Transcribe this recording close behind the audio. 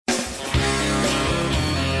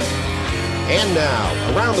And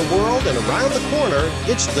now, around the world and around the corner,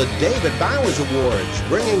 it's the David Bowers Awards,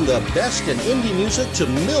 bringing the best in indie music to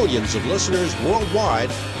millions of listeners worldwide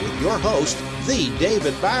with your host, the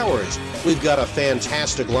David Bowers. We've got a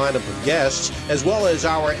fantastic lineup of guests, as well as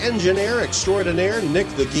our engineer extraordinaire, Nick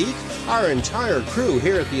the Geek, our entire crew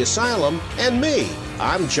here at the Asylum, and me.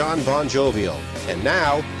 I'm John Bon Jovial. And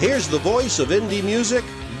now, here's the voice of indie music,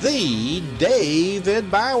 the David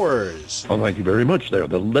Bowers. Oh, thank you very much there,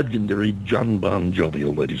 the legendary John Bon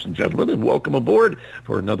Jovial, ladies and gentlemen, and welcome aboard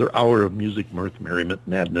for another hour of music, mirth, merriment,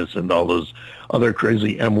 madness, and all those other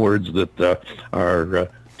crazy M words that are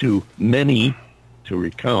too many to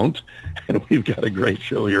recount. And we've got a great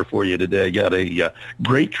show here for you today. Got a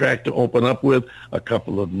great track to open up with, a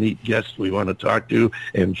couple of neat guests we want to talk to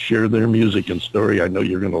and share their music and story. I know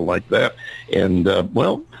you're going to like that. And,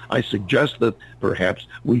 well, I suggest that perhaps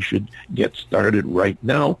we should get started right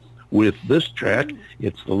now with this track.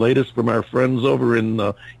 It's the latest from our friends over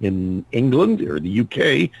in England, or the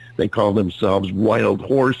UK. They call themselves Wild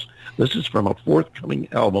Horse. This is from a forthcoming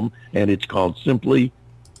album, and it's called simply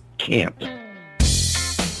Can't.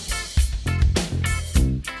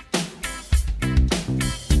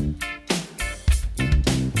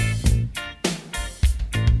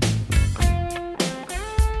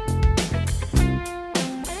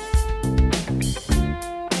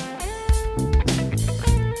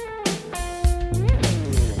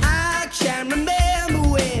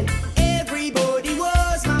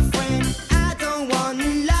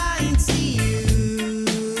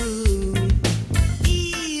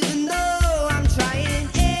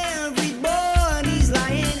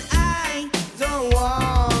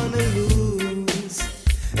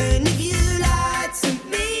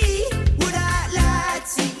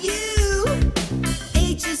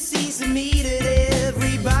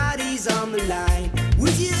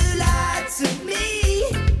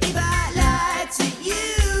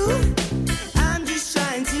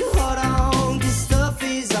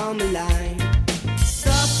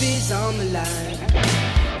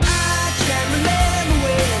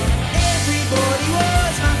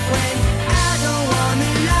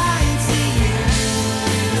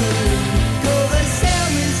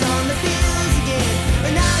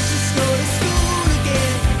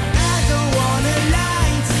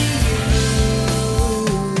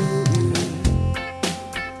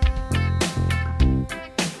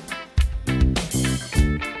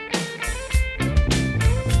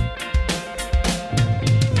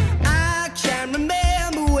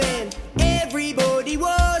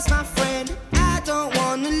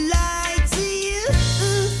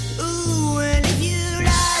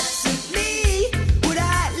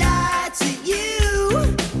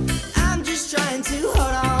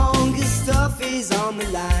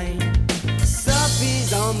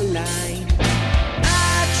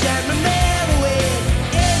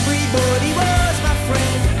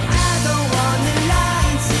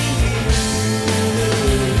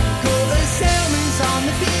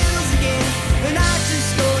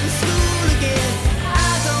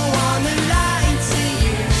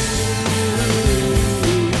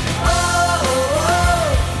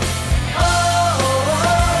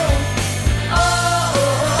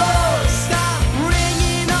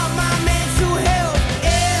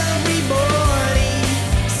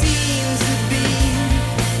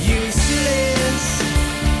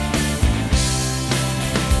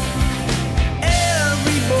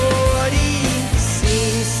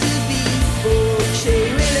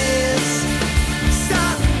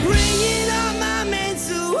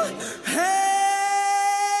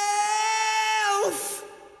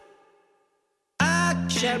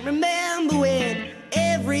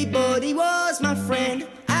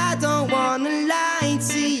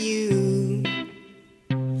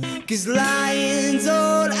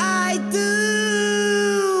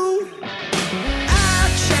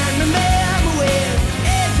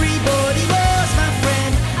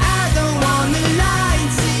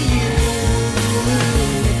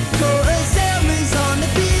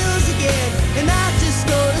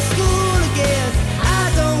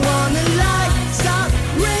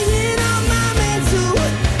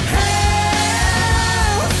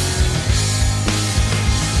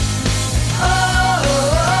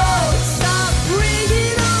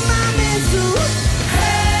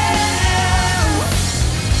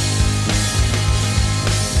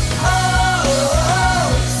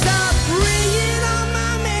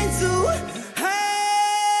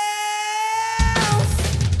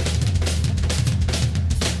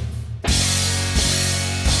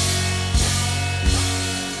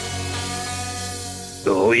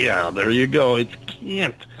 Oh, yeah, there you go. It's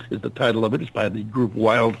Can't is the title of it. It's by the group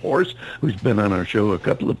Wild Horse, who's been on our show a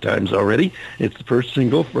couple of times already. It's the first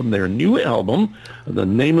single from their new album. The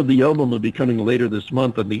name of the album will be coming later this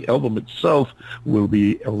month, and the album itself will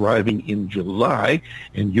be arriving in July,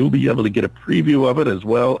 and you'll be able to get a preview of it as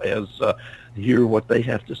well as hear what they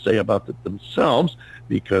have to say about it themselves,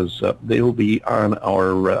 because they will be on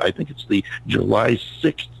our, I think it's the July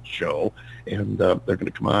 6th show, and they're going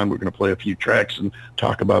to come on. We're going to play a few tracks and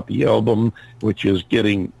talk about the album, which is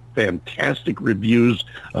getting fantastic reviews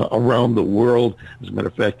around the world. As a matter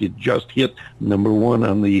of fact, it just hit #1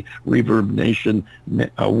 on the Reverb Nation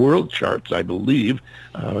world charts, I believe.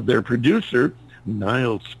 Their producer,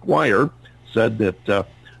 Niall Squire, said that the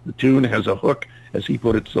tune has a hook, as he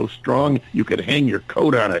put it, so strong you could hang your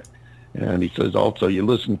coat on it. And he says also you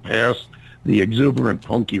listen past the exuberant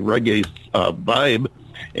funky reggae vibe,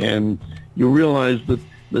 and you realize that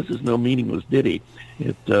this is no meaningless ditty.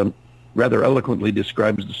 It rather eloquently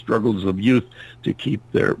describes the struggles of youth to keep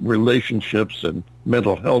their relationships and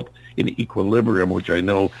mental health in equilibrium, which I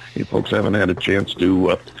know you folks haven't had a chance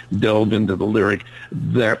to delve into the lyric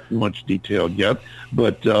that much detail yet.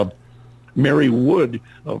 But Mary Wood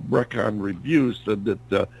of Recon Review said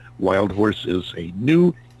that Wild Horse is a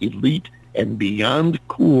new, elite, and beyond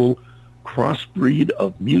cool crossbreed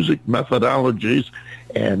of music methodologies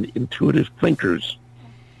and intuitive thinkers.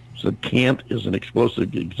 So Cant is an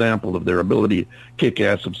explosive example of their ability to kick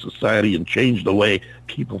ass of society and change the way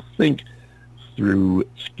people think through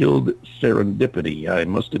skilled serendipity. I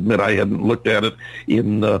must admit I hadn't looked at it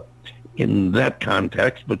in that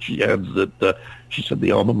context, but she adds that she said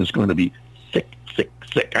the album is going to be sick, sick,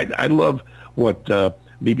 sick. I love what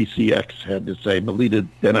BBC X had to say. Melita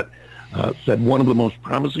Bennett said, one of the most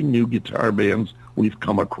promising new guitar bands we've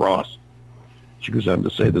come across. She goes on to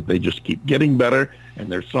say that they just keep getting better,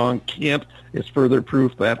 and their song Can't is further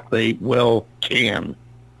proof that they well can.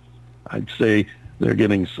 I'd say they're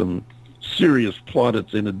getting some serious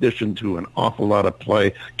plaudits in addition to an awful lot of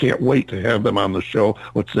play. Can't wait to have them on the show.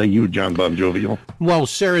 What say you, John Bon Jovial? Well,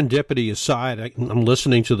 serendipity aside, I'm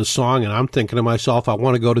listening to the song and I'm thinking to myself, I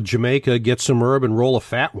want to go to Jamaica, get some herb, and roll a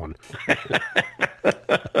fat one.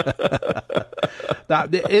 Now,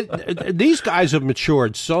 these guys have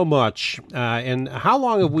matured so much. And how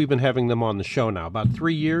long have we been having them on the show now? About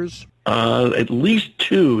 3 years? At least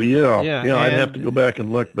 2, yeah. I'd have to go back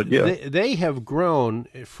and look, but yeah. They have grown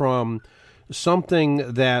from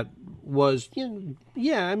something that was,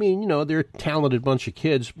 they're a talented bunch of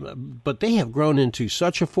kids, but they have grown into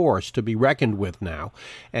such a force to be reckoned with now.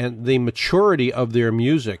 And the maturity of their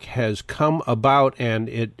music has come about, and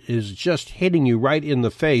it is just hitting you right in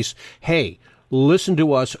the face. Hey, listen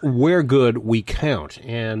to us. We're good. We count.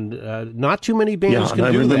 And not too many bands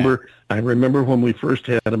can do that. I remember when we first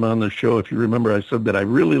had them on the show, if you remember, I said that I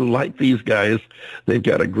really like these guys. They've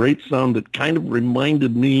got a great sound that kind of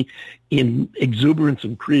reminded me in exuberance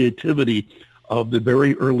and creativity of the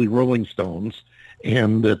very early Rolling Stones,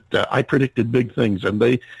 and that I predicted big things, and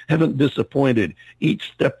they haven't disappointed.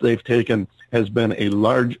 Each step they've taken has been a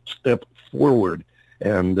large step forward.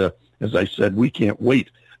 And as I said, we can't wait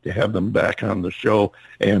to have them back on the show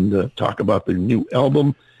and talk about their new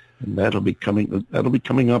album, and that'll be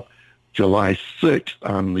coming up July 6th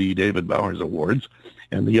on the David Bowers Awards,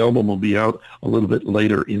 and the album will be out a little bit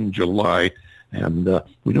later in July, and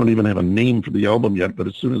we don't even have a name for the album yet, but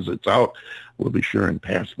as soon as it's out, we'll be sure and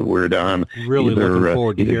pass the word on. Really looking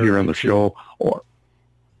forward to either here on the show or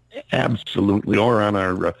absolutely, or on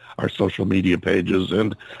our social media pages,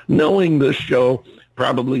 and knowing this show,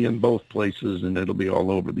 probably in both places, and it'll be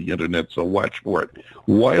all over the internet, so watch for it.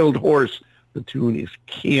 Wild Horse, the tune is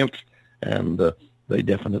Can't, and they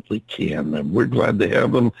definitely can. And we're glad to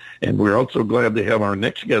have them, and we're also glad to have our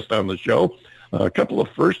next guest on the show, a couple of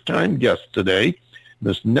first-time guests today.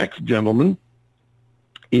 This next gentleman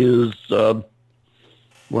is, I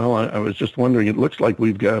was just wondering, it looks like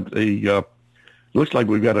we've got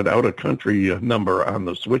an out-of-country number on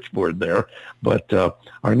the switchboard there, but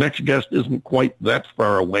our next guest isn't quite that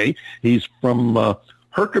far away. He's from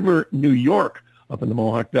Herkimer, New York, up in the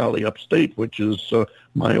Mohawk Valley, upstate, which is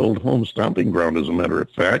my old home stomping ground, as a matter of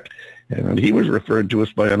fact. And he was referred to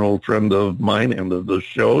us by an old friend of mine and of the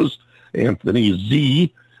show's, Anthony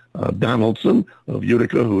Z. Donaldson of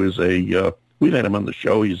Utica, who is we've had him on the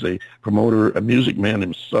show. He's a promoter, a music man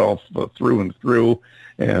himself through and through,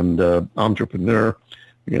 and entrepreneur.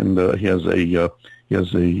 And he has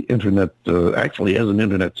an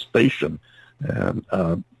internet station,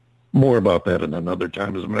 and more about that in another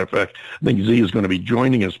time. As a matter of fact, I think Z is going to be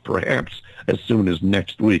joining us perhaps as soon as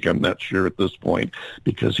next week. I'm not sure at this point,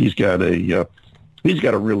 because he's got a He's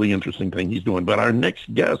got a really interesting thing he's doing. But our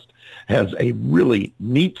next guest has a really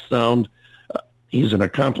neat sound. He's an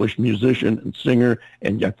accomplished musician and singer,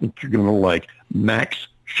 and I think you're going to like Max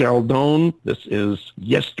Scialdone. This is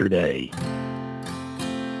Yesterday.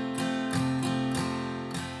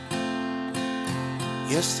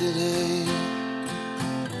 Yesterday,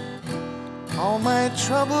 all my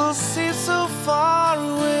troubles seem so far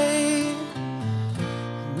away.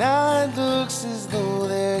 Now it looks as though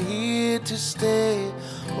they're here to stay.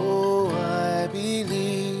 Oh, I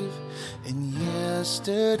believe in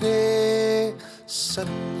yesterday.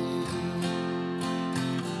 Suddenly,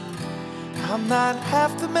 I'm not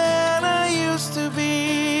half the man I used to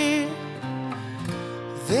be.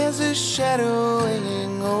 There's a shadow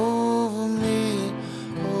hanging over me.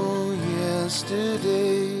 Oh,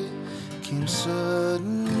 yesterday came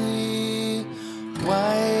suddenly.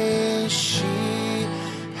 Why she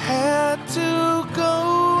had to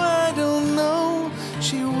go, I don't know.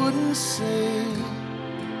 She wouldn't say.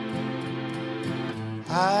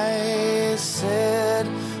 I said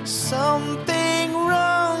something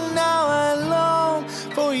wrong. Now I long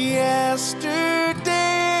for yesterday.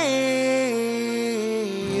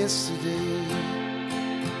 Yesterday,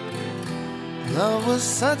 love was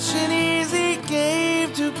such an easy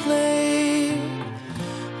game to play.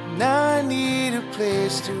 Now I need a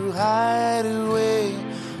place to hide away.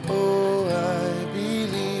 Oh, I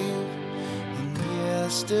believe in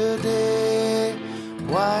yesterday.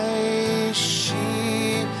 Why she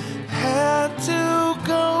had to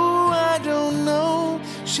go, I don't know.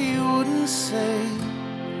 She wouldn't say.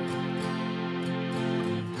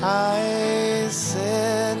 I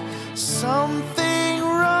said something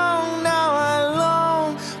wrong. Now I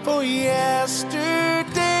long for yesterday.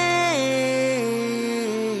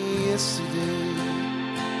 Yesterday,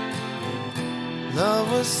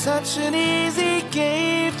 love was such an easy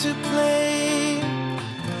game to play.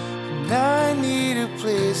 Now I need a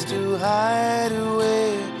place to hide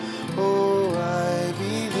away. Oh, I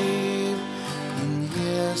believe in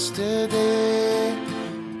yesterday.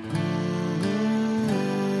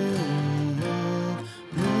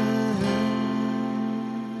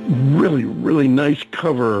 Really, really nice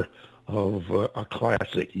cover of a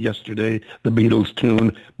classic, Yesterday, the Beatles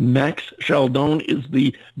tune. Max Scialdone is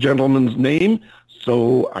the gentleman's name,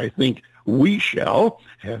 so I think we shall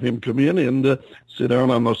have him come in and sit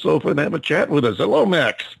down on the sofa and have a chat with us. Hello,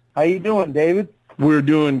 Max. How you doing, David? We're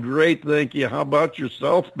doing great, thank you. How about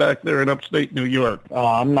yourself back there in upstate New York? Oh,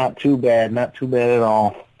 I'm not too bad at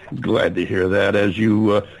all. Glad to hear that. As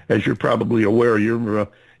you're probably aware, you're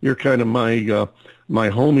kind of my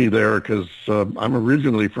homie there, because I'm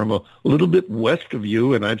originally from a little bit west of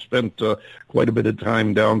you, and I've spent quite a bit of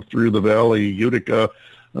time down through the valley, Utica,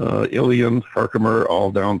 Ilion, Herkimer,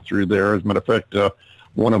 all down through there. As a matter of fact,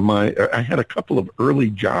 I had a couple of early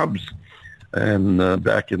jobs, and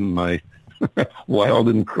back in my wild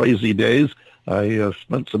and crazy days, I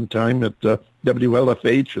spent some time at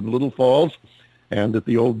WLFH in Little Falls and at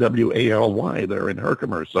the old WALY there in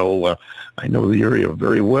Herkimer. So I know the area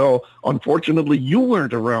very well. Unfortunately, you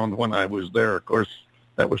weren't around when I was there. Of course,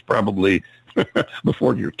 that was probably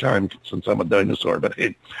before your time, since I'm a dinosaur. But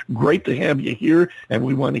hey, great to have you here, and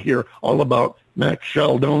we want to hear all about Max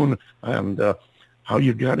Scialdone and how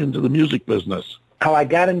you got into the music business. How I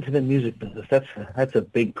got into the music business, that's a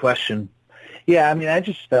big question. Yeah, I mean, I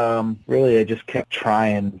just kept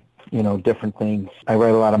trying, different things. I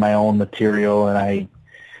write a lot of my own material, and I,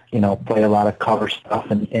 play a lot of cover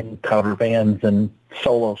stuff and cover bands and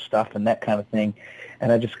solo stuff and that kind of thing.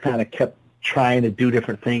 And I just kind of kept trying to do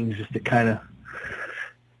different things just to kind of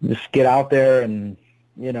just get out there and,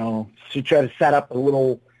 to try to set up a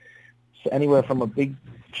little, anywhere from a big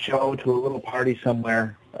show to a little party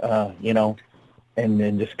somewhere, and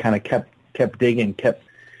then just kind of kept digging, kept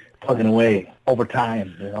plugging away over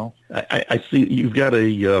time, I see you've got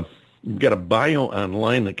a bio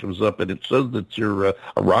online that comes up, and it says that you're a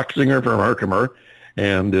rock singer from Herkimer,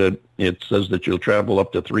 and it says that you'll travel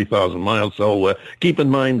up to 3,000 miles. So keep in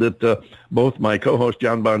mind that both my co-host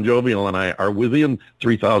John Bon Jovial and I are within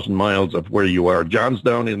 3,000 miles of where you are. John's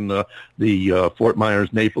down in the Fort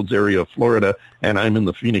Myers, Naples area of Florida, and I'm in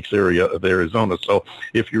the Phoenix area of Arizona. So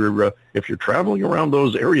if you're traveling around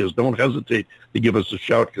those areas, don't hesitate to give us a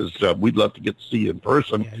shout, because we'd love to get to see you in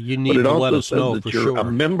person. Yeah, you need to let us know for sure. You're a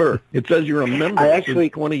member. It says you're a member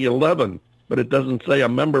since 2011, but it doesn't say a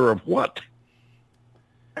member of what.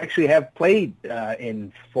 I actually have played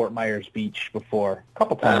in Fort Myers Beach before, a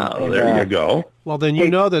couple times. Oh, there you go. Well, then you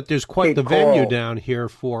know that there's quite the venue down here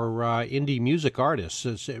for indie music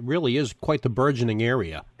artists. It really is quite the burgeoning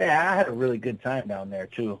area. Yeah, I had a really good time down there,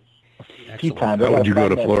 too. a few times. How would you go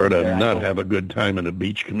to Florida and not have a good time in a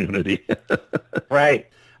beach community? Right.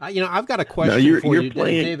 I've got a question for you,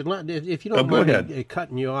 playing... David. If you don't mind me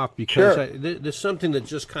cutting you off, because sure. There's something that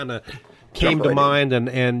just kind of came to mind,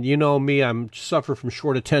 and you know me, I suffer from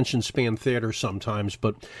short attention span theater sometimes,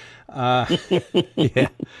 but yeah,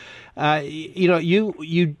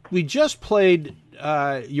 we just played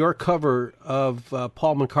your cover of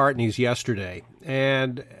Paul McCartney's "Yesterday,"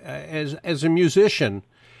 and as a musician,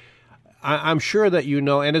 I'm sure that you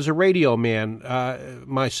know, and as a radio man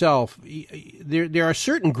myself, there are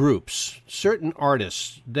certain groups, certain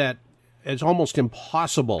artists that it's almost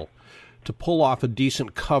impossible to pull off a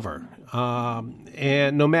decent cover,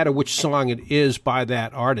 and no matter which song it is by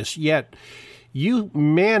that artist, yet you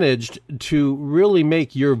managed to really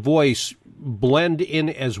make your voice blend in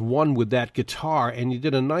as one with that guitar, and you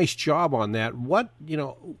did a nice job on that. What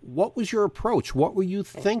was your approach? What were you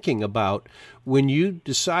thinking about when you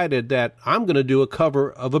decided that I'm going to do a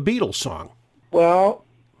cover of a Beatles song? Well,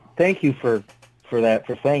 thank you for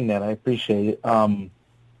saying that. I appreciate it.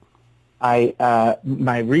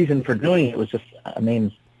 My reason for doing it was just, I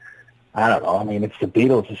don't know. It's the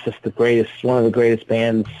Beatles. It's just one of the greatest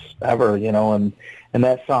bands ever, and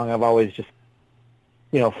that song I've always just,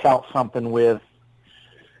 felt something with.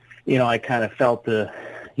 I kind of felt the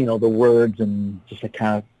words and just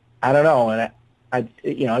I don't know. And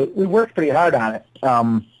we worked pretty hard on it.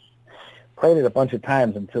 Played it a bunch of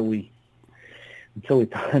times until we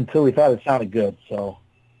thought it sounded good. So,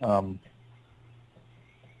 I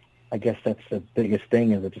guess that's the biggest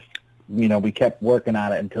thing, is it just, we kept working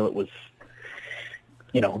on it until it was,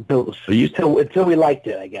 until we liked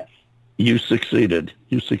it, I guess. You succeeded.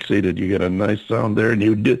 You got a nice sound there, and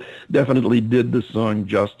you definitely did the song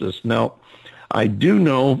justice. Now, I do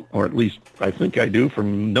know, or at least I think I do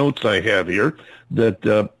from notes I have here,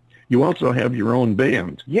 that you also have your own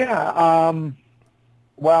band. Yeah.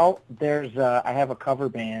 Well, I have a cover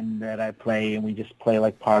band that I play, and we just play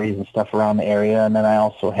like parties and stuff around the area. And then I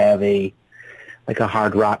also have a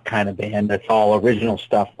hard rock kind of band that's all original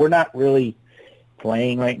stuff. We're not really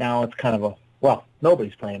playing right now. It's kind of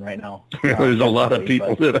nobody's playing right now. There's a lot of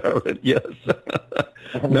people that are, yes.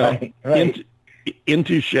 Now, right.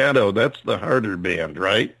 Into Shadow, that's the harder band,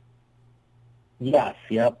 right? Yes,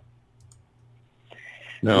 yep.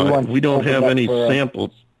 No, we don't have any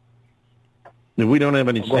samples. We don't have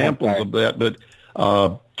any samples of that, but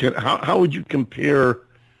how would you compare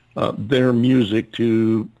their music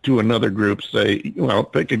to another group? Say,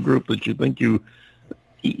 pick a group that you think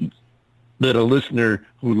that a listener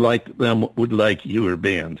who liked them would like your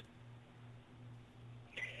band.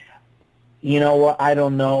 You know what? I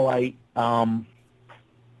don't know.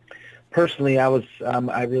 Personally,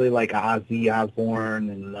 I really like Ozzy Osbourne,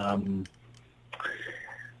 and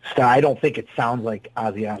I don't think it sounds like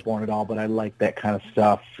Ozzy Osbourne at all, but I like that kind of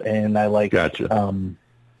stuff, and I like. Gotcha.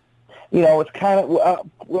 It's kind of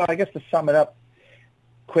I guess to sum it up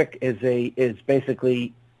quick is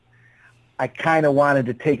basically, I kind of wanted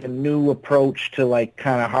to take a new approach to like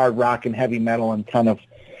kind of hard rock and heavy metal, and kind of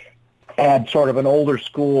add sort of an older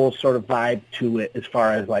school sort of vibe to it as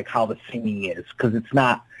far as like how the singing is, because it's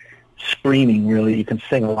not screaming really. You can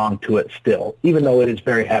sing along to it still, even though it is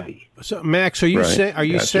very heavy. So, Max, are you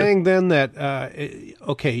saying then that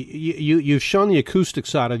you've shown the acoustic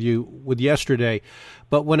side of you with Yesterday,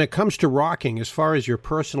 but when it comes to rocking, as far as your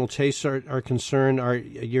personal tastes are concerned, are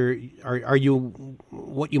you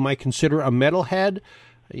what you might consider a metalhead?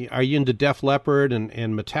 Are you into Def Leppard and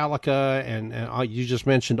Metallica and you just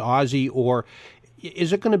mentioned Ozzy, or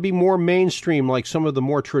is it going to be more mainstream like some of the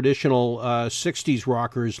more traditional 60s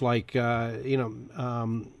rockers like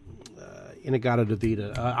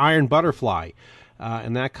Inagata-Davida, Iron Butterfly,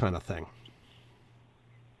 and that kind of thing?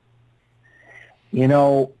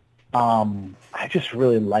 I just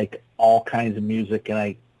really like all kinds of music,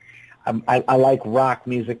 and I like rock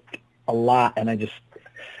music a lot,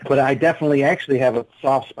 but I definitely actually have a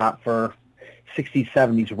soft spot for 60s,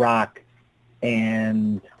 70s rock,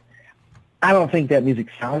 and I don't think that music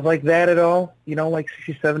sounds like that at all, like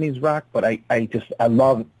 60s, 70s rock, but I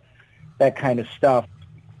love that kind of stuff.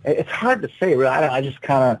 It's hard to say, really. I just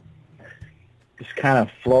kind of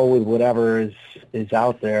flow with whatever is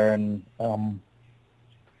out there, and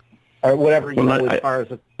or whatever as far as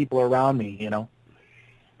the people around me.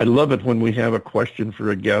 I love it when we have a question for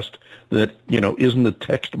a guest that isn't a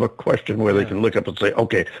textbook question where they can look up and say,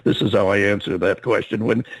 okay, this is how I answer that question.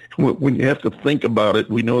 When you have to think about it,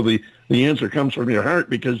 we know the answer comes from your heart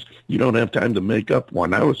because you don't have time to make up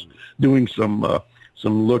one. I was doing some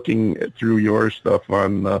looking through your stuff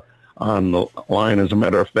on the line. As a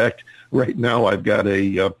matter of fact, right now I've got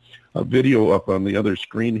a a video up on the other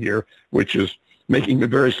screen here, which is making me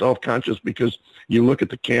very self-conscious because you look at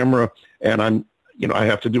the camera and I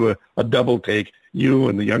have to do a double take, you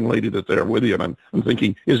and the young lady that's there with you, and I'm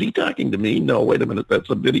thinking, is he talking to me? No, wait a minute, that's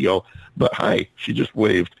a video. But hi, she just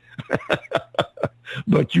waved.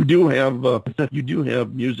 But you do have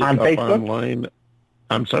music on up Facebook? online.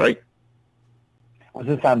 I'm sorry? Was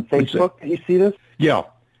this on Facebook? Did you see this? Yeah,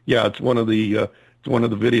 it's one of the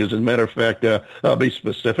videos. As a matter of fact, I'll be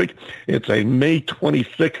specific. It's a May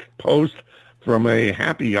 26th post from a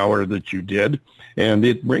happy hour that you did, and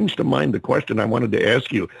it brings to mind the question I wanted to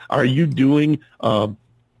ask you. Are you doing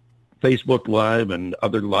Facebook Live and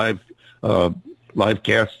other live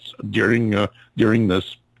casts during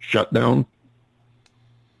this shutdown?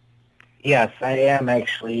 Yes, I am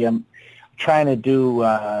actually. I'm trying to do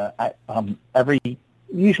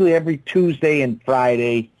usually every Tuesday and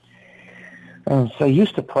Friday. So I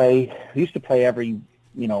used to play every,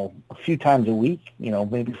 a few times a week,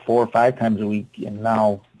 maybe 4 or 5 times a week. And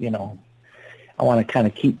now, I want to kind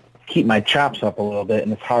of keep my chops up a little bit,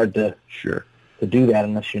 and it's hard to do that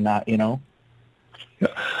unless you're not, Yeah.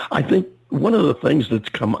 I think one of the things that's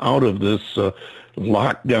come out of this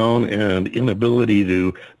lockdown and inability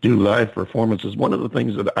to do live performances, one of the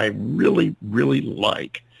things that I really, really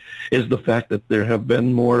like is the fact that there have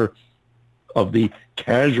been more of the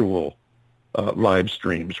casual live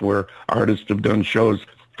streams where artists have done shows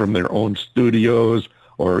from their own studios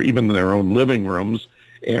or even their own living rooms.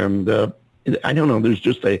 And I don't know, there's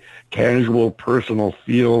just a casual, personal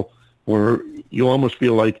feel where you almost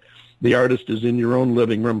feel like the artist is in your own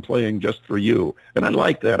living room playing just for you. And I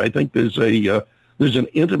like that. I think there's an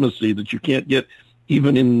intimacy that you can't get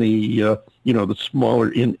even in the the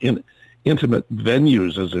smaller intimate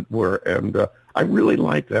venues, as it were. And I really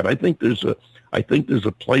like that. I think there's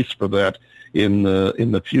a place for that in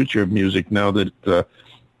the future of music now that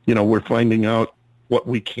we're finding out what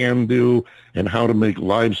we can do and how to make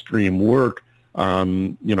live stream work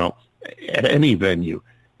at any venue.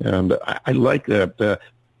 And I like that.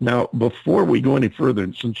 Now, before we go any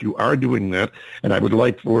further, since you are doing that, and I would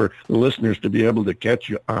like for the listeners to be able to catch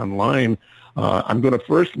you online, I'm going to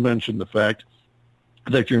first mention the fact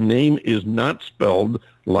that your name is not spelled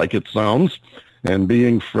like it sounds. And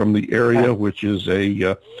being from the area, which is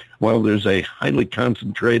there's a highly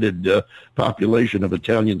concentrated population of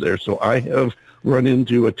Italians there, so I have run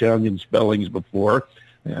into Italian spellings before.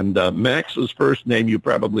 And Max's first name you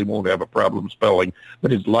probably won't have a problem spelling, but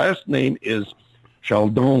his last name is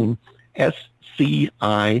Scialdone,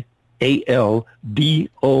 Scialdone.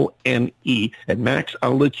 And Max,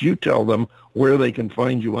 I'll let you tell them where they can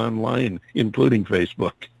find you online, including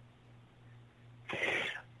Facebook.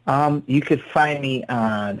 You could find me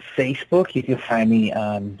on Facebook. You can find me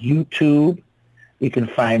on YouTube. You can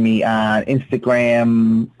find me on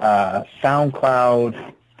Instagram,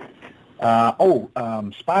 SoundCloud.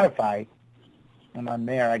 Spotify. I'm on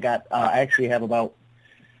there. I actually have about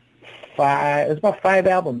 5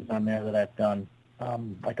 albums on there that I've done,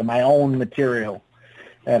 like my own material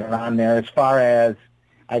that are on there. As far as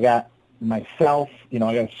I got myself, I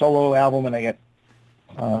got a solo album, and I got,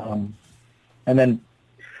 and then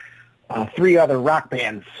 3 other rock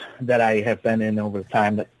bands that I have been in over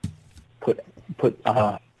time that put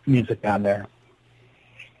music on there.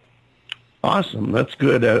 Awesome, that's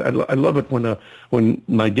good. I love it when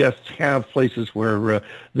my guests have places where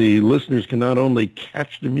the listeners can not only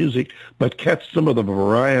catch the music but catch some of the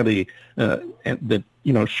variety and that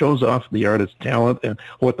shows off the artist's talent and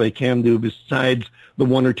what they can do besides the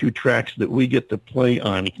 1 or 2 tracks that we get to play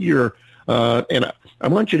on here. And I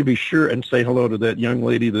want you to be sure and say hello to that young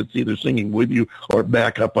lady that's either singing with you or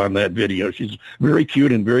back up on that video. She's very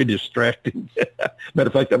cute and very distracting. Matter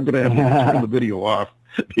of fact, I'm going to have to turn the video off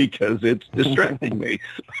because it's distracting me.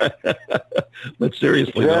 But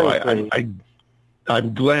seriously, though,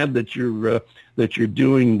 I'm glad that you're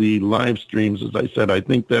doing the live streams. As I said, I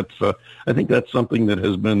think that's something that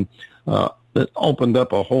has been that opened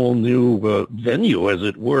up a whole new venue, as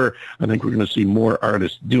it were. I think we're going to see more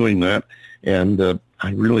artists doing that, and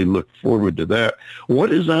I really look forward to that.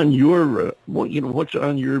 What is on your what's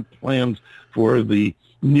on your plans for the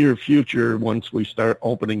near future once we start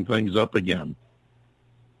opening things up again?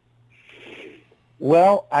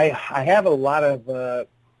 Well, I have a lot of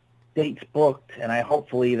dates booked, and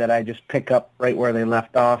hopefully that I just pick up right where they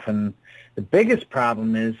left off. And the biggest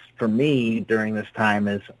problem is for me during this time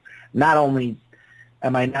is not only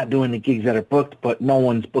am I not doing the gigs that are booked, but no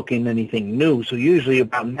one's booking anything new. So usually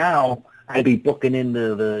about now I'd be booking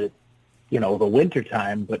into the winter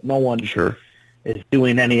time, but no one is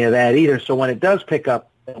doing any of that either. So when it does pick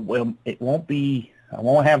up, I won't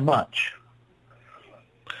have much.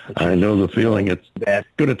 I know the feeling. It's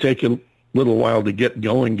going to take a little while to get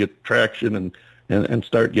going, get traction, and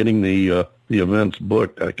start getting the events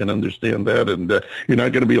booked. I can understand that, and you're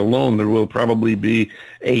not going to be alone. There will probably be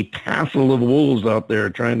a tassel of wolves out there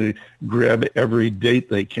trying to grab every date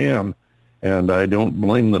they can, and I don't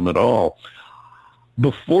blame them at all.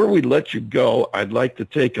 Before we let you go, I'd like to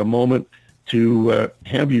take a moment to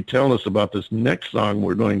have you tell us about this next song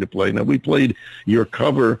we're going to play. Now, we played your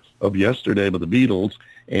cover of Yesterday by the Beatles,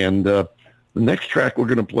 and the next track we're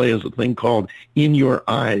going to play is a thing called In Your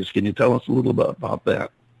Eyes. Can you tell us a little bit about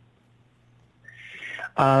that?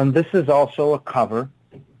 This is also a cover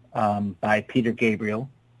by Peter Gabriel.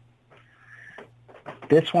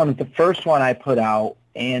 This one is the first one I put out,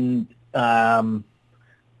 and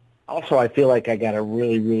also I feel like I got a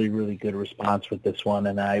really, really, really good response with this one,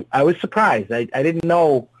 and I was surprised. I didn't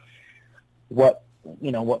know what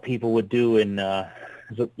people would do, and I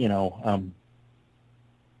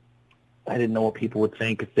didn't know what people would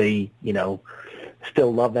think if they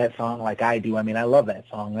still love that song like I do. I mean, I love that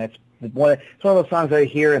song. It's one of those songs I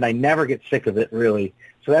hear and I never get sick of it, really.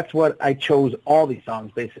 So that's what I chose. All these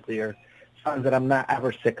songs basically are songs that I'm not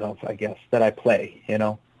ever sick of, I guess, that I play,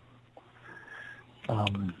 Well,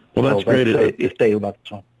 that's great. It stay about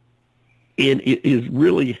this one. It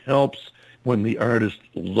really helps when the artist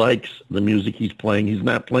likes the music he's playing. He's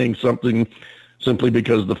not playing something simply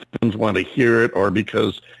because the fans want to hear it or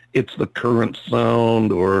because it's the current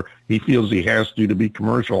sound or he feels he has to be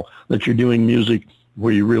commercial, that you're doing music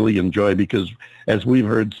where you really enjoy, because as we've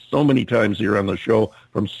heard so many times here on the show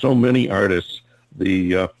from so many artists,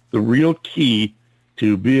 the real key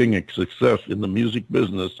to being a success in the music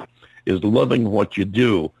business is loving what you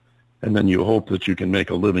do, and then you hope that you can make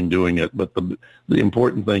a living doing it. But the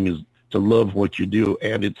important thing is to love what you do,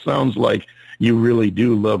 and it sounds like you really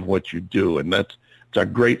do love what you do, and it's a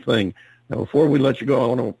great thing. Now, before we let you go, I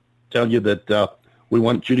want to tell you that we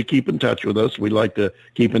want you to keep in touch with us. We like to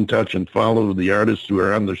keep in touch and follow the artists who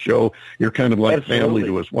are on the show. You're kind of like Absolutely. Family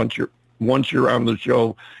to us. Once you're on the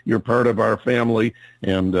show, you're part of our family,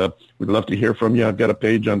 and we'd love to hear from you. I've got a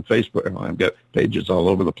page on Facebook. Well, I've got pages all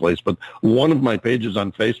over the place, but one of my pages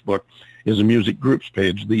on Facebook is a music groups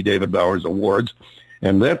page, The David Bowers Awards,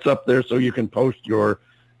 and that's up there so you can post your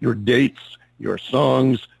dates, your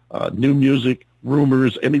songs, new music,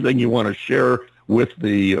 rumors, anything you want to share with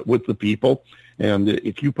the people. And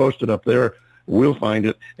if you post it up there, we'll find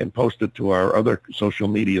it and post it to our other social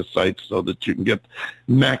media sites so that you can get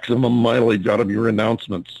maximum mileage out of your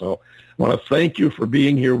announcements. So I want to thank you for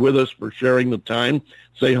being here with us, for sharing the time.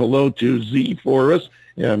 Say hello to Z for us.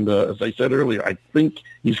 And as I said earlier, I think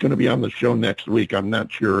he's going to be on the show next week. I'm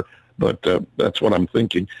not sure, but that's what I'm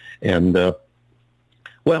thinking. And,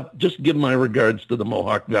 well, just give my regards to the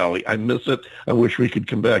Mohawk Valley. I miss it. I wish we could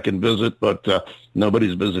come back and visit, but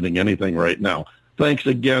nobody's visiting anything right now. Thanks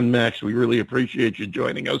again, Max. We really appreciate you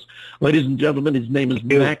joining us. Ladies and gentlemen, his name is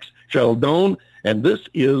Max Scialdone, and this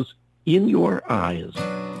is In Your Eyes.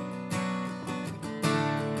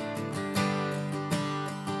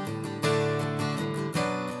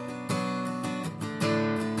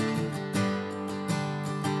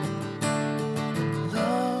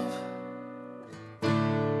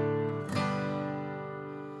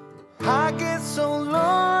 I get so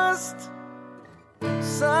lost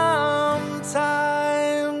sometimes.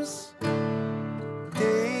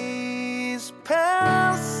 Days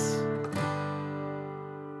pass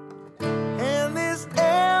and this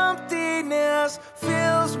emptiness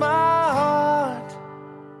fills my heart.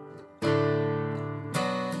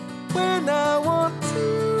 When I want to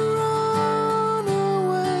run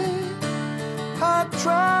away, I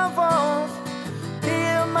drive off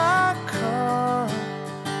in my car.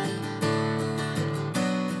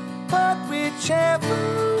 But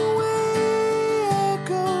whichever way I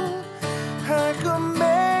go, I come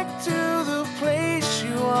back to the place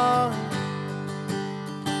you are.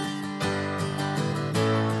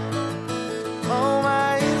 All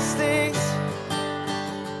my instincts,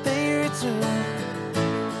 they return.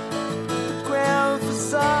 The ground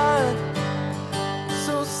facade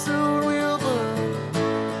so soon will burn.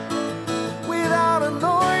 Without a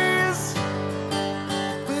noise,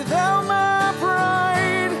 without my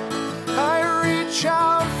pride, I reach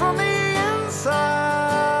out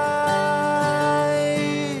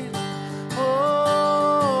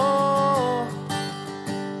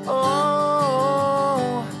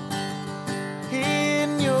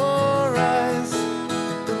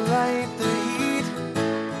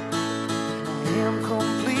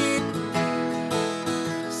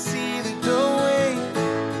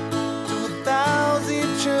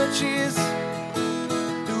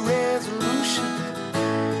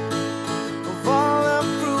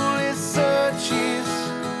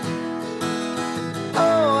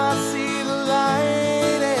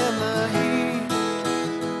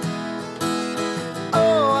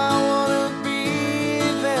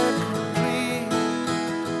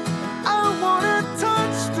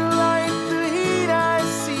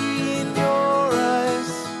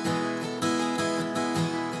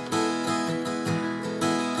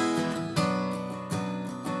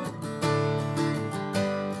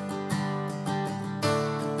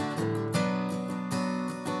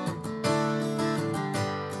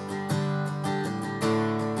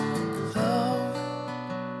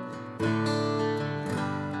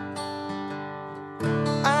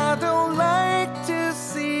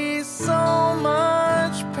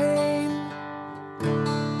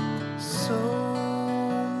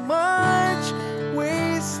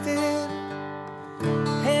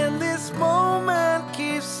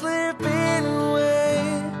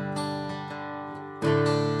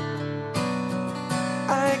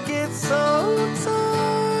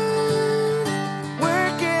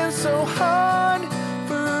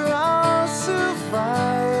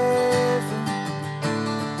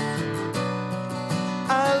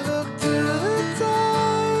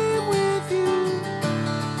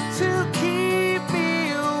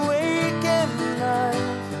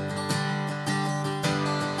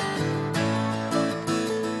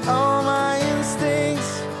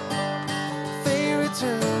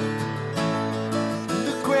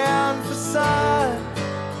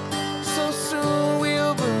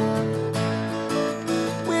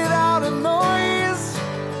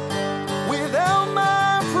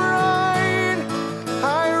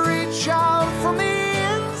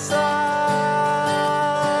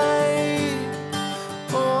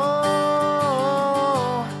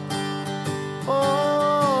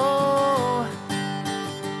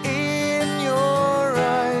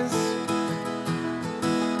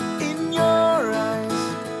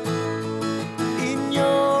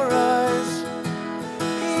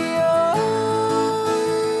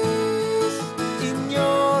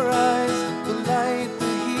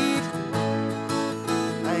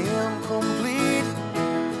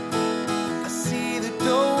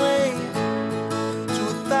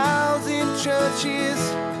searches,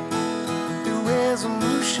 the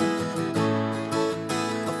resolution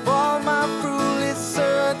of all my fruitless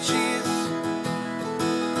searches.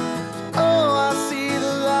 Oh, I see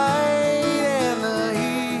the light and the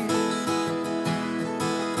heat.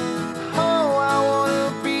 Oh, I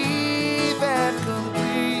wanna be that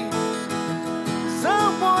complete. 'Cause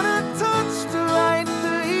I wanna touch the light,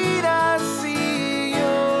 the heat I see in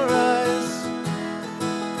your eyes.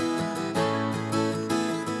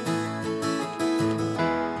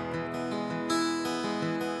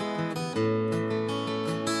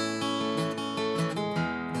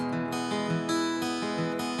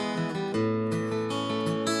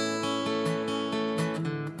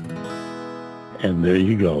 And there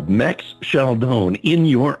you go. Max Scialdone, In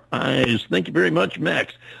Your Eyes. Thank you very much,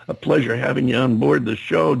 Max. A pleasure having you on board the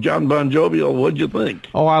show. John Bon Jovial, what'd you think?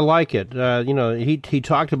 Oh, I like it. He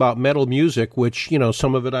talked about metal music, which,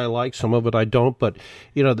 some of it I like, some of it I don't. But,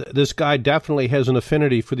 this guy definitely has an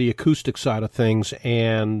affinity for the acoustic side of things.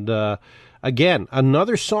 And, again,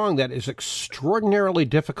 another song that is extraordinarily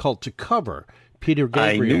difficult to cover. Peter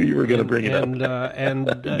Gabriel. I knew you were going to bring it up.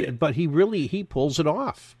 But he pulls it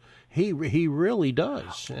off. He really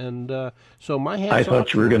does, and so my hands. I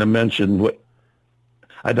thought you were going to mention what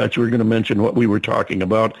we were talking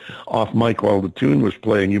about off mic while the tune was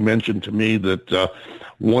playing. You mentioned to me that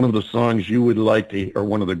one of the songs you would like to, or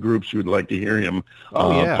one of the groups you would like to hear him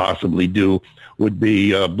possibly do, would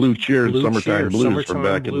be Blue Cheers, Summertime Blues from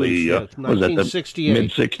back in the was that the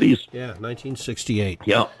mid-'60s? Yeah, 1968.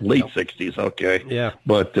 Yeah, late 60s. Okay. Yeah.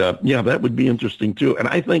 But that would be interesting too. And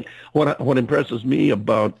I think what impresses me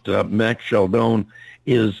about Max Scialdone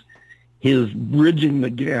is his bridging the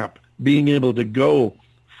gap, being able to go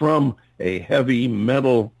from a heavy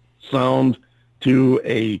metal sound to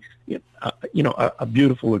a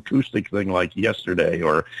beautiful acoustic thing like Yesterday,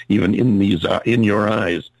 or even In Your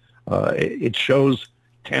Eyes. It shows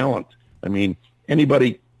talent. I mean,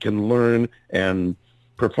 anybody can learn and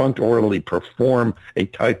perfunctorily perform a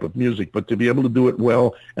type of music, but to be able to do it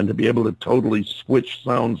well and to be able to totally switch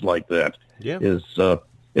sounds like that is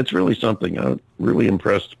it's really something. I'm really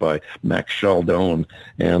impressed by Max Scialdone,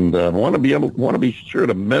 and want to be sure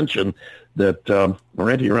to mention that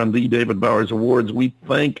right here on the David Bowers Awards, we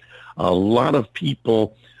thank a lot of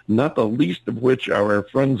people, not the least of which are our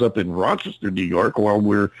friends up in Rochester, New York, while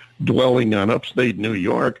we're dwelling on upstate New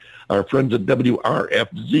York, our friends at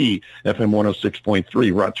WRFZ, FM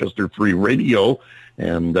 106.3, Rochester Free Radio,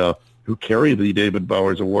 and who carry the David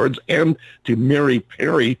Bowers Awards, and to Mary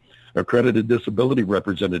Perry, accredited disability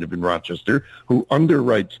representative in Rochester, who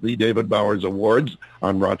underwrites the David Bowers Awards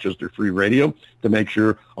on Rochester Free Radio, to make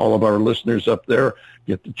sure all of our listeners up there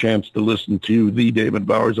get the chance to listen to the David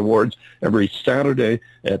Bowers Awards every Saturday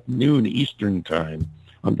at noon Eastern Time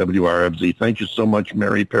on WRFZ. Thank you so much,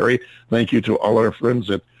 Mary Perry. Thank you to all our friends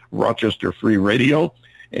at Rochester Free Radio.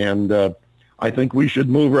 And I think we should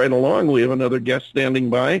move right along. We have another guest standing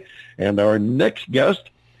by, and our next guest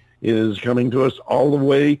is coming to us all the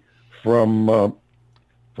way from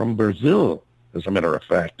Brazil, as a matter of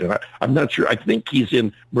fact. And I'm not sure. I think he's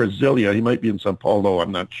in Brasilia. He might be in Sao Paulo.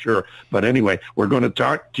 I'm not sure. But anyway, we're going to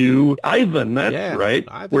talk to Ivan. That's right.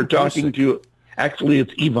 Ivan, we're talking to, actually,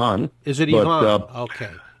 it's Ivan. Is it Ivan? Okay.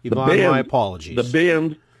 Ivan, my apologies. The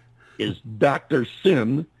band is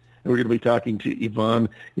Dr.Sin. And we're going to be talking to Ivan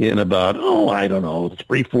in about,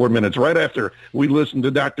 3-4 minutes, right after we listen to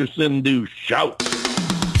Dr.Sin do Shout.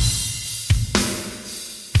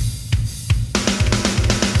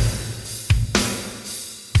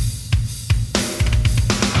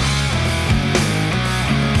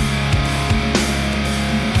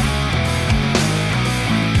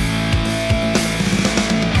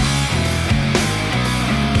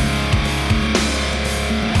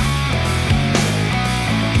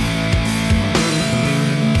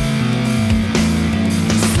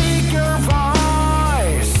 Seek your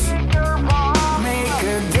voice.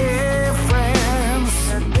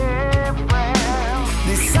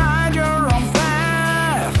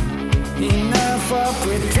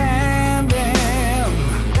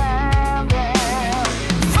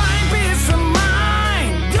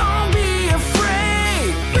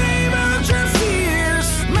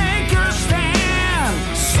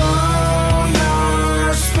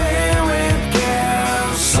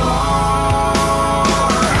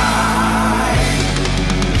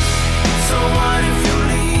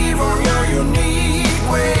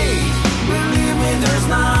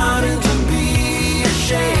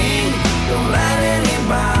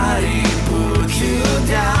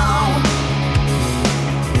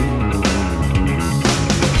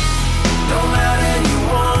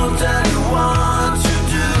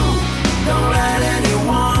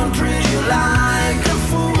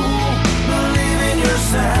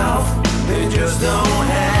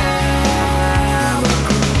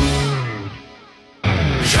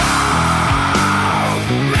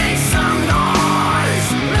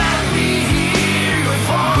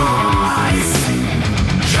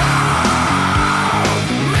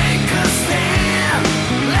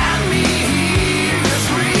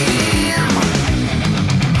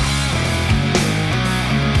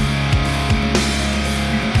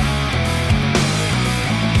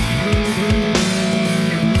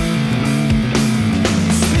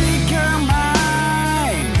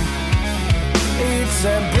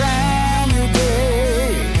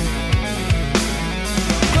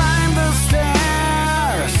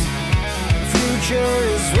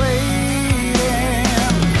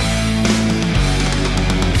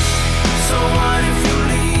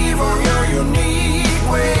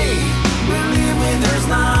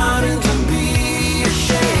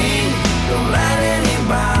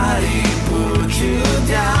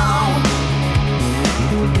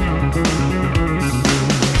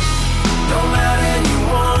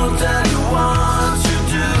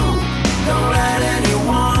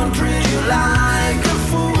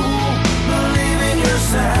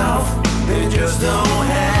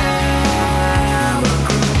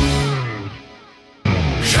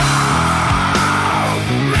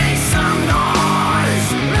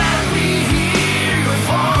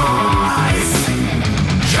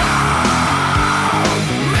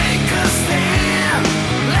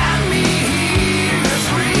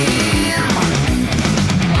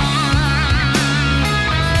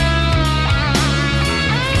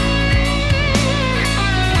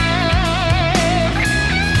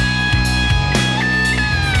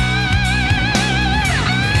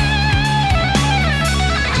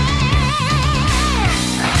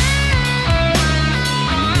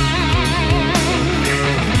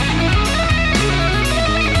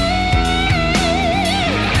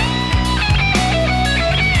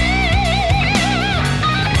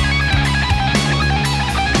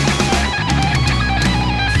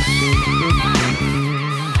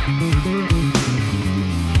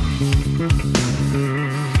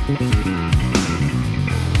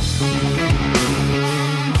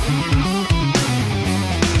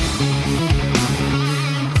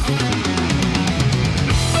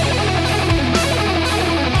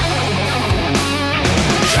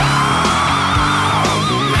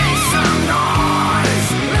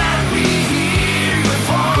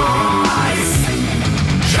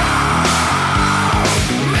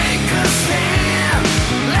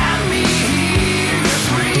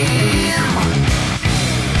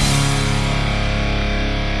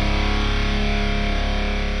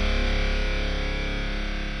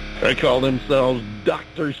 They call themselves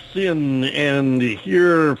Dr.Sin, and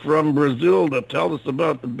here from Brazil to tell us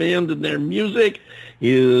about the band and their music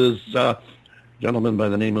is a gentleman by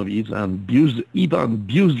the name of Ivan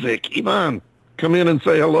Buzik. Ivan, come in and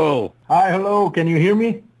say hello. Hi, hello. Can you hear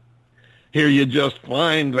me? Hear you just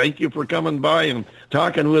fine. Thank you for coming by and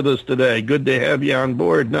talking with us today. Good to have you on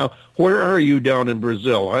board. Now, where are you down in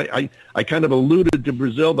Brazil? I kind of alluded to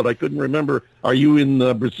Brazil, but I couldn't remember. Are you in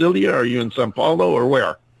Brasilia? Are you in Sao Paulo, or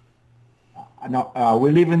where? No,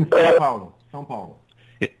 we live in Sao Paulo. Sao Paulo.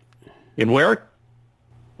 In where?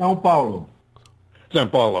 Sao Paulo. Sao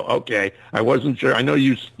Paulo. Okay. I wasn't sure. I know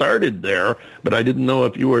you started there, but I didn't know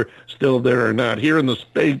if you were still there or not. Here in the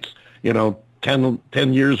States,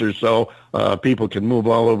 10 years or so, people can move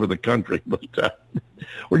all over the country. But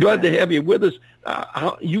we're glad to have you with us.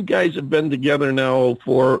 You guys have been together now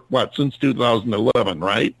for, since 2011,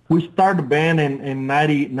 right? We started the band in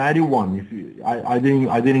 91. I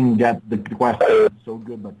didn't get the question so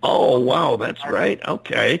good. But oh, wow, that's right.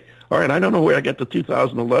 Okay. All right, I don't know where I got the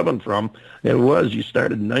 2011 from. You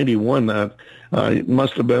started in 91. It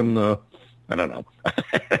must have been, I don't know.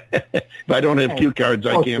 If I don't have cue cards,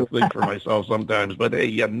 I can't think for myself sometimes. But hey,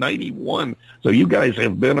 91. So you guys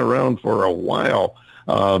have been around for a while.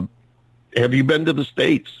 Have you been to the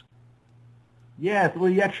States? Yes,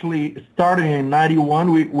 we actually started in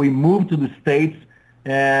 91. We moved to the States,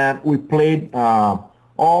 and we played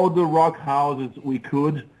all the rock houses we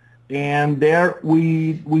could. And there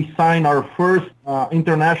we signed our first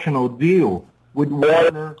international deal with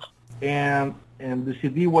Warner, and the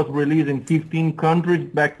CD was released in 15 countries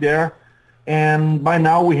back there. And by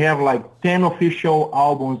now we have like 10 official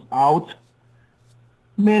albums out.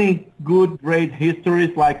 Many good, great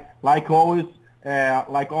histories, like always,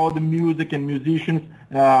 like all the music and musicians,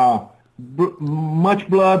 much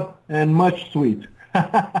blood and much sweet.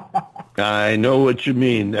 I know what you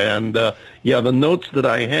mean. And the notes that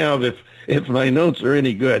I have, if my notes are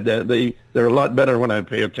any good, they're a lot better when I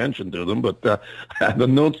pay attention to them. But the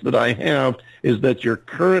notes that I have is that your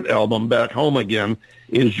current album, Back Home Again,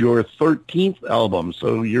 is your 13th album.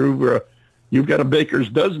 So you've got a baker's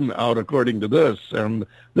dozen out, according to this. And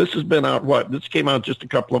this has been out, this came out just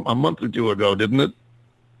a month or two ago, didn't it?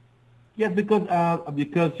 Yes,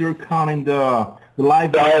 because you're counting the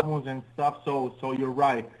live albums and stuff, so you're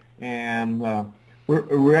right. And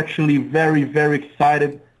we're actually very, very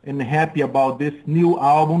excited and happy about this new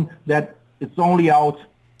album that it's only out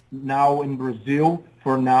now in Brazil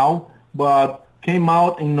for now, but came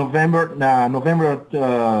out in November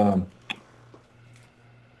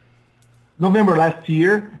last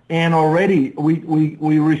year, and already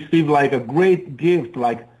we received like a great gift,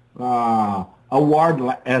 like award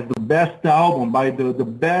as the best album by the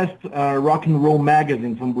best rock and roll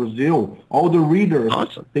magazine from Brazil. All the readers,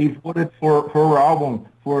 awesome. They voted for her album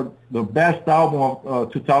for the best album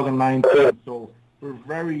of 2019. So we're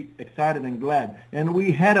very excited and glad. And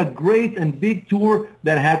we had a great and big tour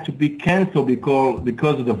that had to be canceled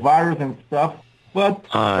because of the virus and stuff. But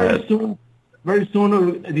very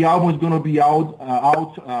soon the album is going to be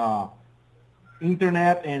out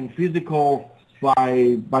internet and physical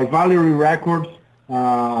by Valerie Records,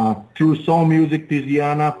 through Soul Music,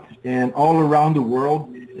 Tiziana, and all around the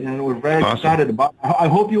world. And we're very excited about it. I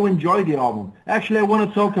hope you enjoy the album. Actually, I want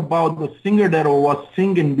to talk about the singer that was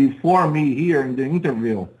singing before me here in the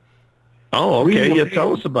interview. Oh, okay. Really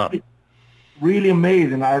tell us about it. Really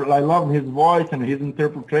amazing. I love his voice and his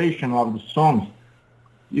interpretation of the songs.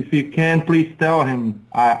 If you can, please tell him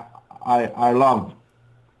I love.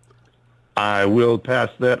 I will pass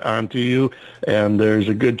that on to you, and there's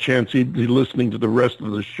a good chance he'd be listening to the rest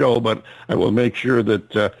of the show, but I will make sure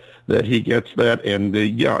that he gets that. And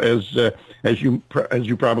as you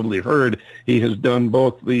probably heard, he has done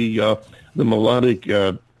both the melodic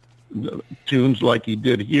tunes like he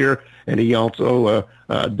did here, and he also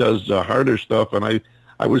does harder stuff. And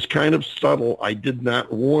I was kind of subtle. I did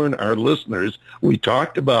not warn our listeners. We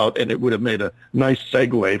talked about, and it would have made a nice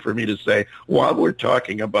segue for me to say, while we're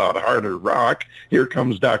talking about harder rock, here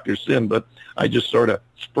comes Dr. Sin, but I just sort of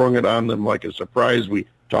sprung it on them like a surprise. We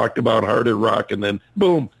talked about harder rock, and then,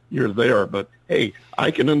 boom, you're there. But, hey,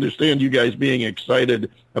 I can understand you guys being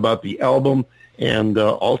excited about the album and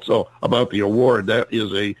also about the award. That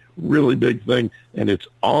is a really big thing, and it's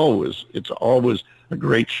always a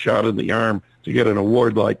great shot in the arm to get an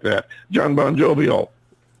award like that. John Bon Jovial.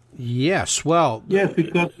 Yes, well... Yes,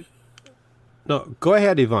 because... No, go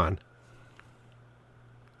ahead, Ivan.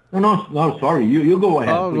 No, sorry. You go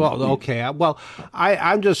ahead. Oh, well, okay. Well,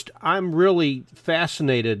 I'm really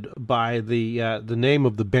fascinated by the name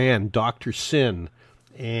of the band, Dr. Sin,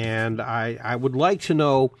 and I would like to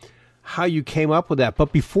know how you came up with that.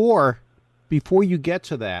 But before you get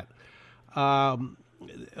to that,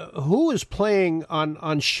 who is playing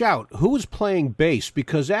on Shout? Who is playing bass?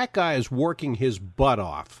 Because that guy is working his butt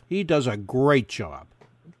off. He does a great job.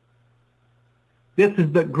 This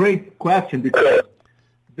is the great question, because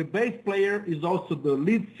the bass player is also the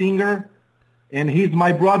lead singer, and he's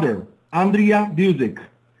my brother, Andrea Buzik,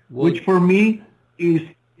 which for me is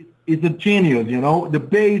a genius, you know, the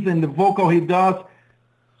bass and the vocal he does.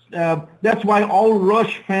 That's why all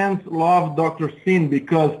Rush fans love Dr. Sin,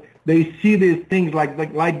 because they see these things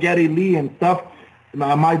like Geddy Lee and stuff.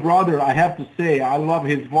 My brother, I have to say, I love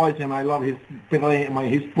his voice and I love his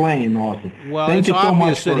playing also. Well, Thank it's you so obvious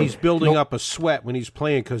much that he's building up a sweat when he's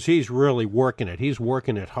playing, because he's really working it. He's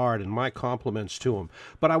working it hard, and my compliments to him.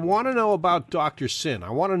 But I want to know about Dr. Sin.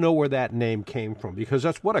 I want to know where that name came from, because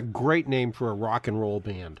that's what a great name for a rock and roll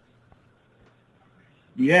band.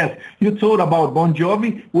 Yes, you told about Bon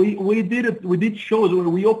Jovi. We did it. We did shows where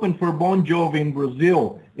we opened for Bon Jovi in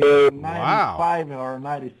Brazil in 95 or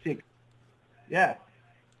 96. Yeah.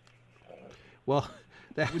 Well,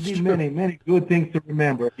 that's we did true. many good things to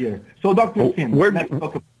remember here. So, Dr. Sin,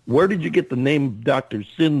 where did you get the name Dr.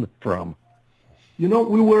 Sin from? You know,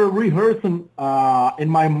 we were rehearsing in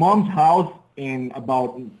my mom's house in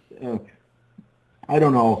about, I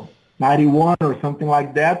don't know, 91 or something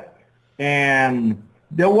like that. And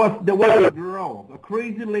there was a girl, a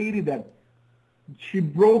crazy lady that she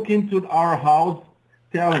broke into our house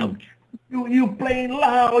telling, you playing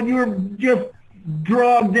loud, you're just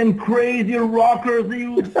drugged and crazy rockers,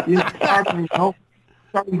 you started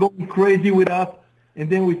going crazy with us. And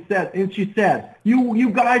then she said, you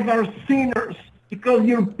guys are sinners because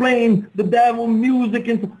you're playing the devil music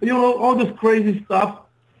and, you know, all this crazy stuff.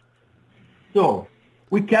 So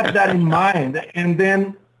we kept that in mind. And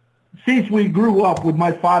then since we grew up with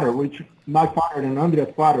my father and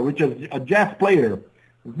Andrea's father, which is a jazz player, a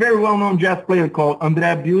very well-known jazz player called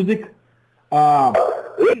Andrea Buzik,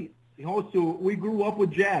 we grew up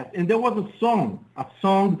with jazz, and there was a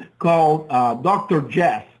song called Dr.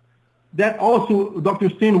 Jazz. That also, Dr.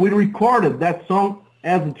 Sin, we recorded that song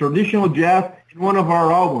as a traditional jazz in one of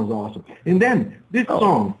our albums also. And then this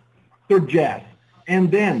song, Dr. Jazz,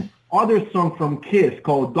 and then other song from Kiss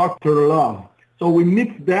called Dr. Love. So we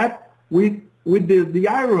mixed that with the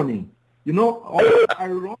irony, you know, all the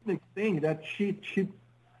ironic thing that she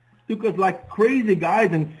took us like crazy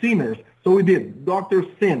guys and sinners. So we did Dr.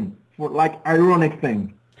 Sin for like ironic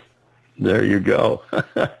thing. There you go.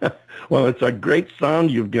 Well, it's a great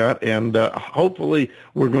sound you've got, and hopefully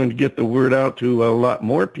we're going to get the word out to a lot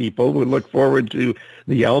more people. We look forward to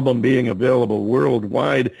the album being available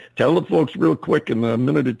worldwide. Tell the folks real quick in the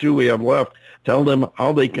minute or two we have left, tell them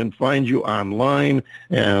how they can find you online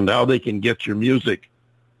and how they can get your music.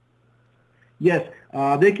 Yes,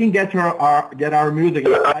 they can get our music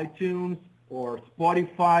on iTunes or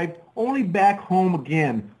Spotify, only Back Home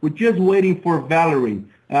Again. We're just waiting for Valerie.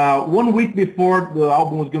 1 week before the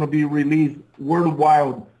album was going to be released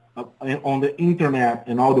worldwide on the internet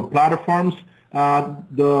and all the platforms,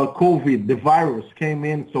 the COVID, the virus came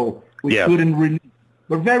in, so we couldn't release.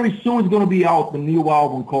 But very soon it's going to be out, the new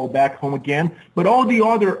album called Back Home Again. But all the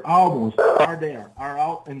other albums are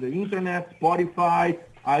out in the internet, Spotify,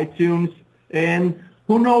 iTunes, and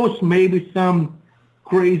who knows, maybe some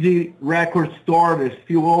crazy record store that's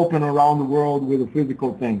still open around the world with a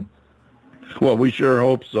physical thing. Well, we sure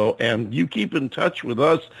hope so. And you keep in touch with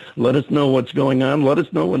us. Let us know what's going on. Let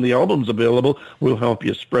us know when the album's available. We'll help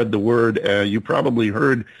you spread the word. You probably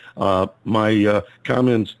heard my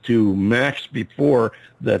comments to Max before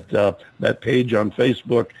that that page on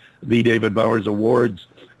Facebook, The David Bowers Awards,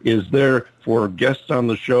 is there for guests on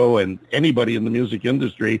the show and anybody in the music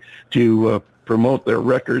industry to promote their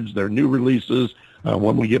records, their new releases,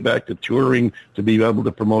 when we get back to touring, to be able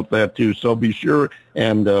to promote that too. So be sure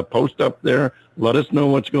and post up there. Let us know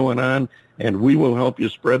what's going on, and we will help you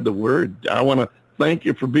spread the word. I want to thank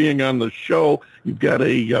you for being on the show. You've got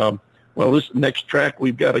this next track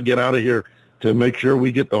we've got to get out of here to make sure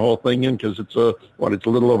we get the whole thing in, because it's a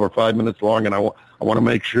little over 5 minutes long, and I want to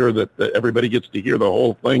make sure that everybody gets to hear the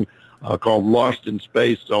whole thing, called Lost in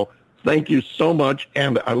Space. So thank you so much,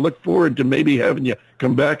 and I look forward to maybe having you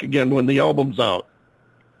come back again when the album's out.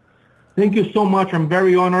 Thank you so much. I'm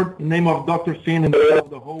very honored. In the name of Dr. Sin and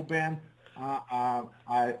the whole band, I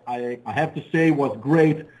have to say it was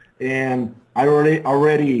great, and I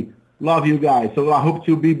already love you guys. So I hope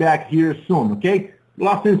to be back here soon. Okay,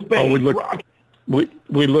 Lost in Space.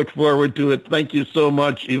 We look forward to it. Thank you so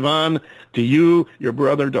much, Ivan. To you, your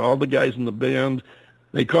brother, to all the guys in the band.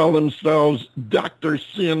 They call themselves Dr.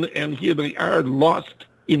 Sin, and here they are, Lost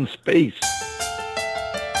in Space.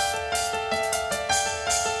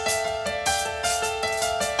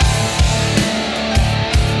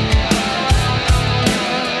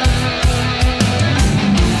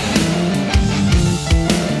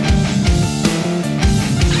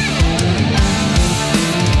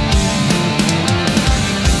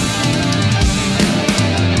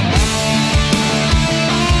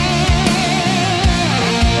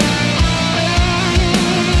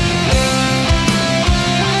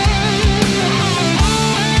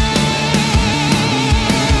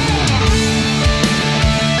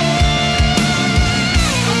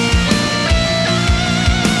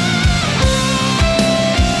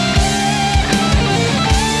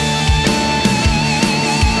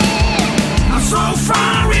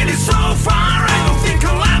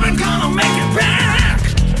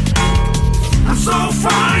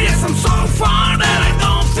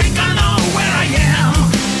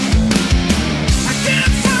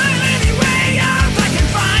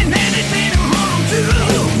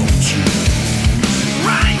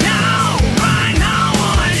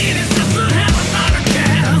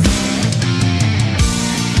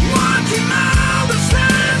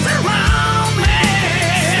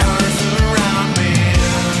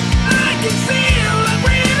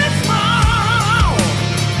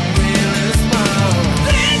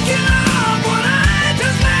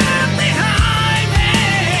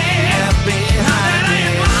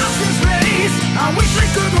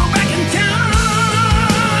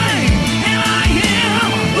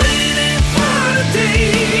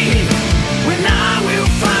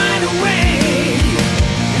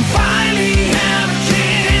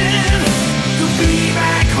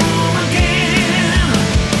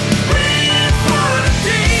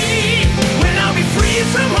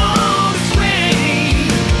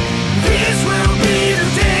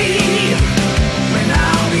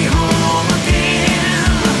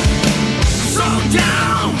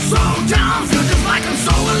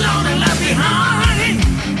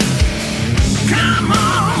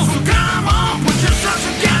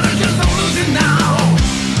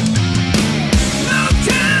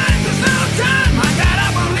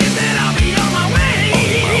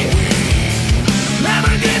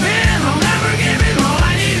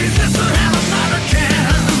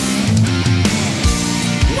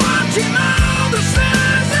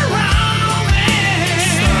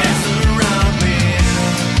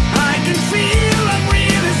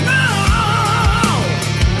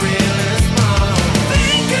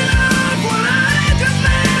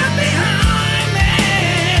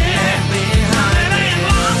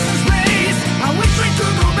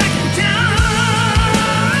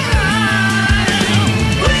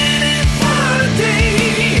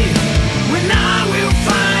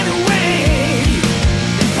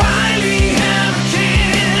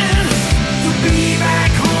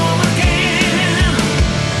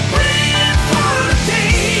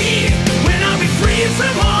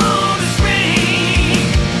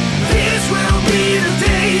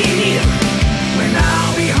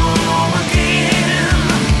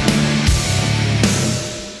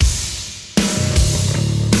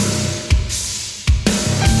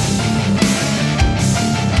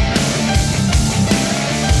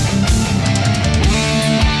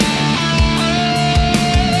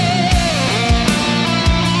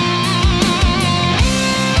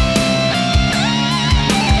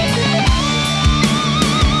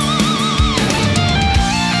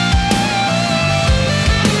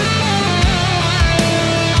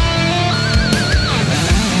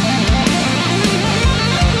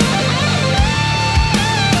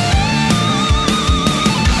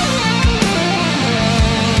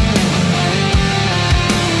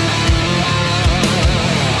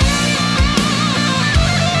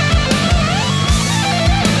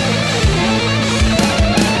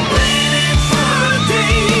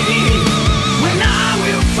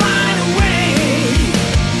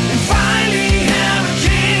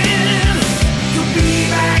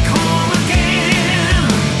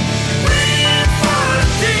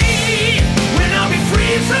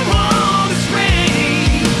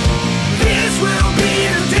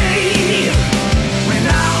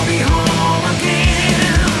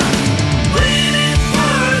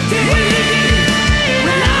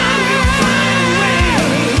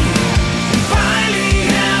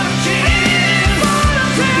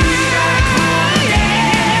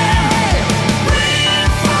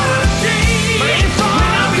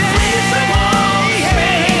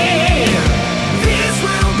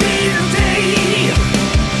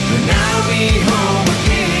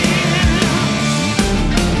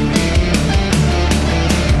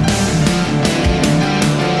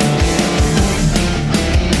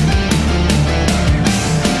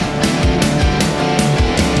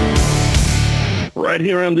 right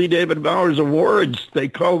here on the David Bowers Awards. They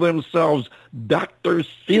call themselves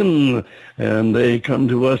Dr.Sin, and they come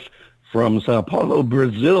to us from Sao Paulo,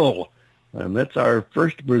 Brazil. And that's our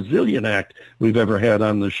first Brazilian act we've ever had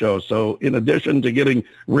on the show. So in addition to getting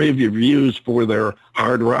rave reviews for their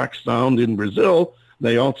hard rock sound in Brazil,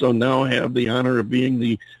 they also now have the honor of being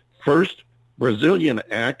the first Brazilian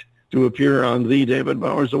act to appear on the David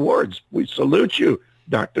Bowers Awards. We salute you,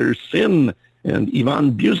 Dr. Sin and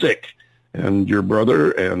Ivan Buzik, and your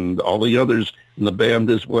brother and all the others in the band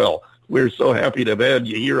as well. We're so happy to have had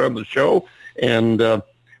you here on the show, and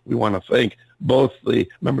we want to thank both the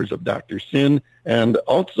members of Dr. Sin and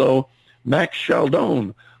also Max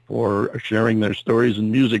Scialdone for sharing their stories and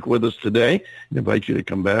music with us today. I invite you to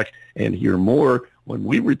come back and hear more when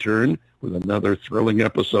we return with another thrilling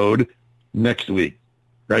episode next week,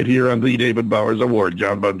 right here on the David Bowers Award.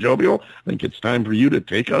 John Bon Jovial, I think it's time for you to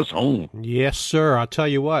take us home. Yes, sir. I'll tell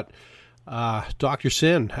you what. Dr.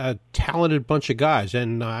 Sin, a talented bunch of guys,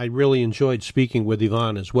 and I really enjoyed speaking with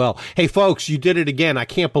Ivan as well. Hey, folks, you did it again. I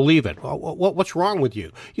can't believe it. What's wrong with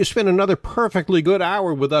you? You spent another perfectly good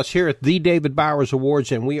hour with us here at the David Bowers Awards,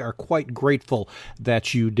 and we are quite grateful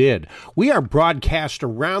that you did. We are broadcast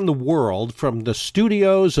around the world from the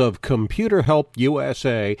studios of Computer Help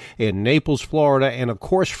USA in Naples, Florida, and, of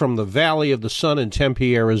course, from the Valley of the Sun in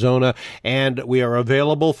Tempe, Arizona, and we are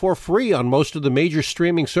available for free on most of the major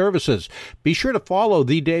streaming services. Be sure to follow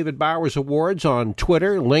the David Bowers Awards on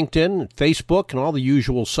Twitter, LinkedIn, Facebook, and all the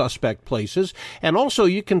usual suspect places. And also,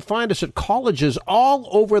 you can find us at colleges all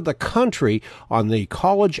over the country on the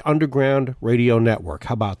College Underground Radio Network.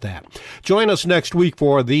 How about that? Join us next week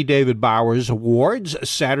for the David Bowers Awards,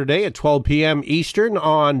 Saturday at 12 p.m. Eastern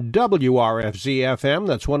on WRFZ-FM.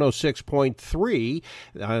 That's 106.3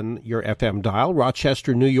 on your FM dial,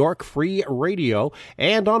 Rochester, New York, free radio,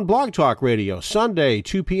 and on Blog Talk Radio, Sunday,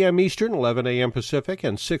 2 p.m. Eastern, 11 a.m. Pacific,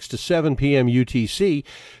 and 6 to 7 p.m. UTC.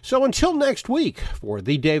 So until next week, for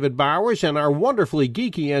the David Bowers and our wonderfully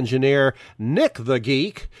geeky engineer, Nick the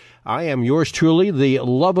Geek, I am yours truly, the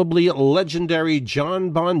lovably legendary John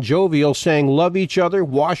Bon Jovial, saying love each other,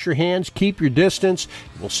 wash your hands, keep your distance.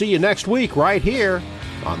 We'll see you next week right here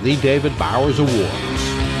on the David Bowers Awards.